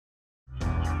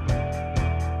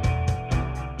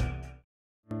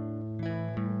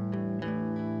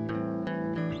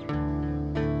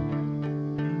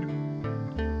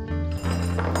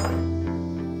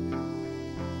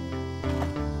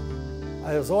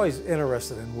I was always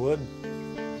interested in wood.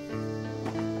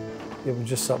 It was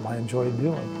just something I enjoyed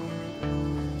doing.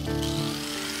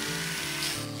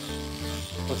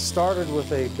 It started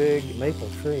with a big maple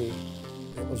tree.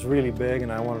 It was really big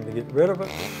and I wanted to get rid of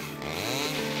it.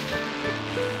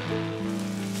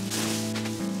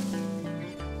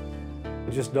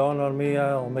 It just dawned on me,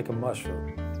 I'll make a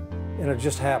mushroom. And it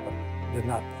just happened. Did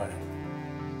not plan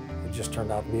it. It just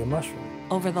turned out to be a mushroom.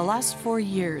 Over the last 4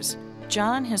 years,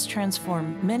 John has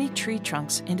transformed many tree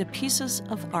trunks into pieces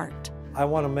of art. I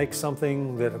want to make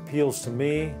something that appeals to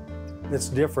me, that's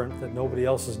different, that nobody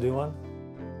else is doing.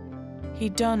 He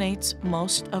donates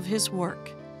most of his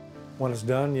work. When it's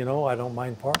done, you know, I don't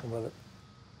mind parting with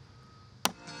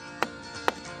it.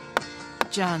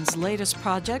 John's latest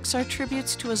projects are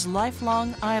tributes to his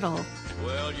lifelong idol.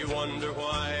 Well, you wonder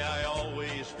why I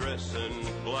always dress in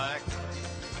black.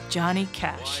 Johnny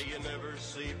Cash. Why you never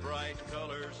see bright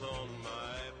colors on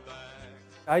my back.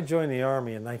 I joined the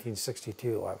Army in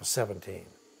 1962. I was 17.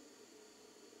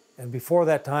 And before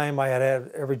that time, I had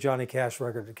every Johnny Cash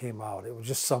record that came out. It was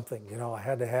just something, you know, I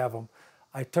had to have them.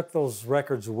 I took those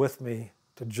records with me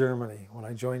to Germany when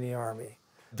I joined the Army.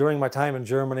 During my time in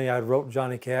Germany, I wrote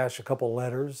Johnny Cash a couple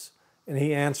letters, and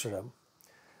he answered them.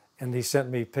 And he sent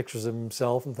me pictures of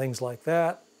himself and things like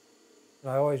that.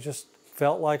 And I always just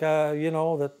felt like, you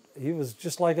know, that he was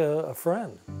just like a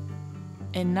friend.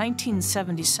 In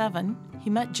 1977, he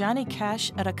met Johnny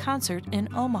Cash at a concert in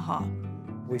Omaha.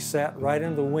 We sat right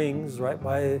in the wings, right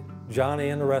by Johnny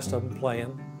and the rest of them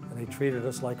playing, and they treated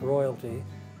us like royalty.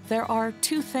 There are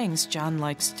two things John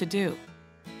likes to do: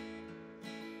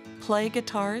 play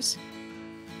guitars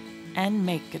and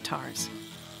make guitars.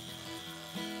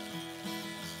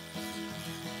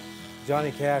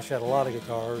 Johnny Cash had a lot of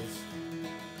guitars.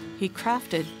 He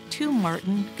crafted 2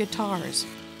 Martin guitars.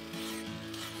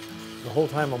 The whole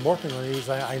time I'm working on these,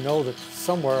 I know that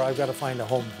somewhere I've got to find a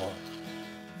home for them.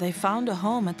 They found a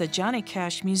home at the Johnny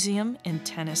Cash Museum in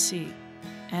Tennessee.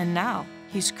 And now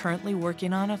he's currently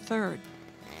working on a third.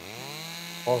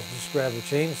 I'll just grab the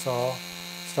chainsaw,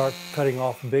 start cutting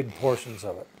off big portions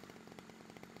of it.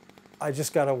 I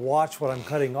just got to watch what I'm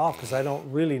cutting off because I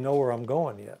don't really know where I'm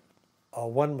going yet.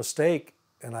 One mistake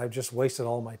and I've just wasted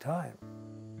all my time.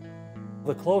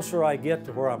 The closer I get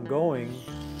to where I'm going,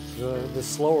 the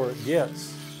slower it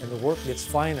gets and the work gets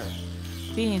finer.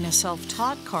 Being a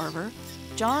self-taught carver,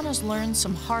 John has learned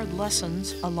some hard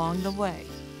lessons along the way.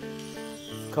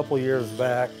 A couple years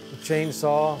back, the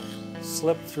chainsaw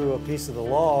slipped through a piece of the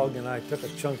log and I took a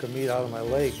chunk of meat out of my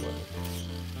leg with it.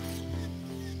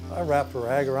 I wrapped a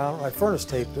rag around it, I furnace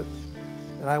taped it,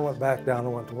 and I went back down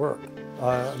and went to work.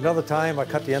 Another time I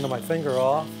cut the end of my finger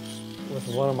off with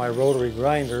one of my rotary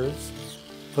grinders,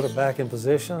 put it back in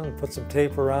position, put some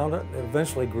tape around it, it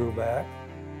eventually grew back.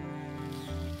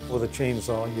 With a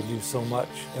chainsaw, you do so much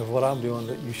of what I'm doing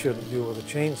that you shouldn't do with a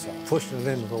chainsaw. Pushing it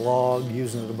into the log,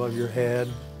 using it above your head,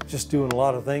 just doing a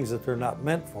lot of things that they're not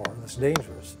meant for, and it's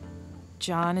dangerous.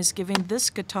 John is giving this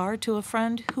guitar to a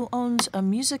friend who owns a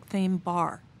music-themed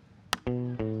bar.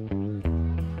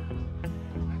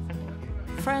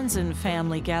 Friends and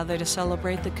family gather to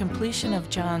celebrate the completion of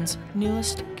John's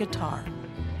newest guitar.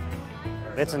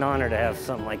 It's an honor to have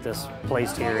something like this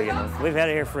placed here. You know, we've had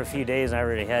it here for a few days, and I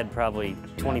already had probably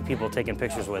 20 people taking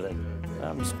pictures with it.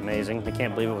 It's amazing. I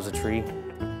can't believe it was a tree.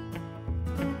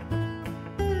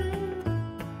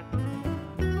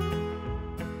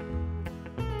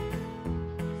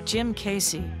 Jim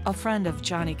Casey, a friend of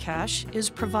Johnny Cash, is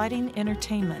providing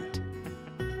entertainment.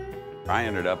 I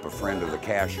ended up a friend of the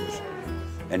Cashes,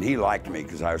 and he liked me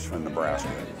because I was from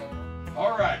Nebraska.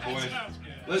 All right, boys,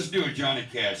 let's do a Johnny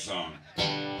Cash song.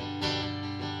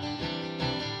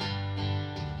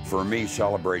 For me,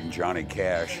 celebrating Johnny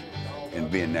Cash and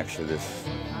being next to this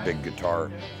big guitar,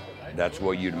 that's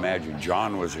what you'd imagine.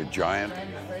 John was a giant,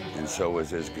 and so was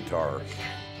his guitar.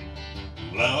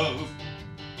 Love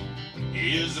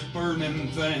is a burning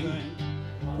thing.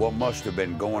 What must have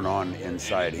been going on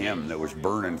inside him that was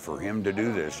burning for him to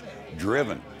do this,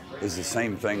 driven, is the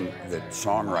same thing that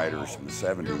songwriters in the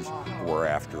 70s were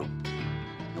after.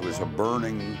 It was a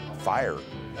burning fire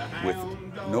with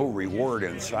no reward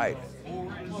in sight.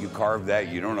 You carve that,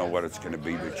 you don't know what it's going to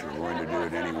be, but you're going to do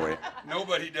it anyway.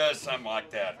 Nobody does something like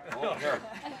that.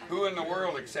 Who in the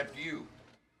world except you?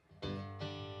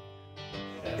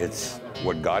 It's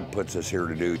what God puts us here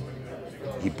to do.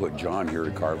 He put John here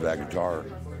to carve that guitar.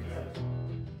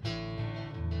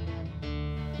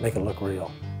 Make it look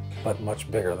real, but much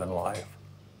bigger than life.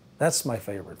 That's my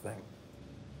favorite thing.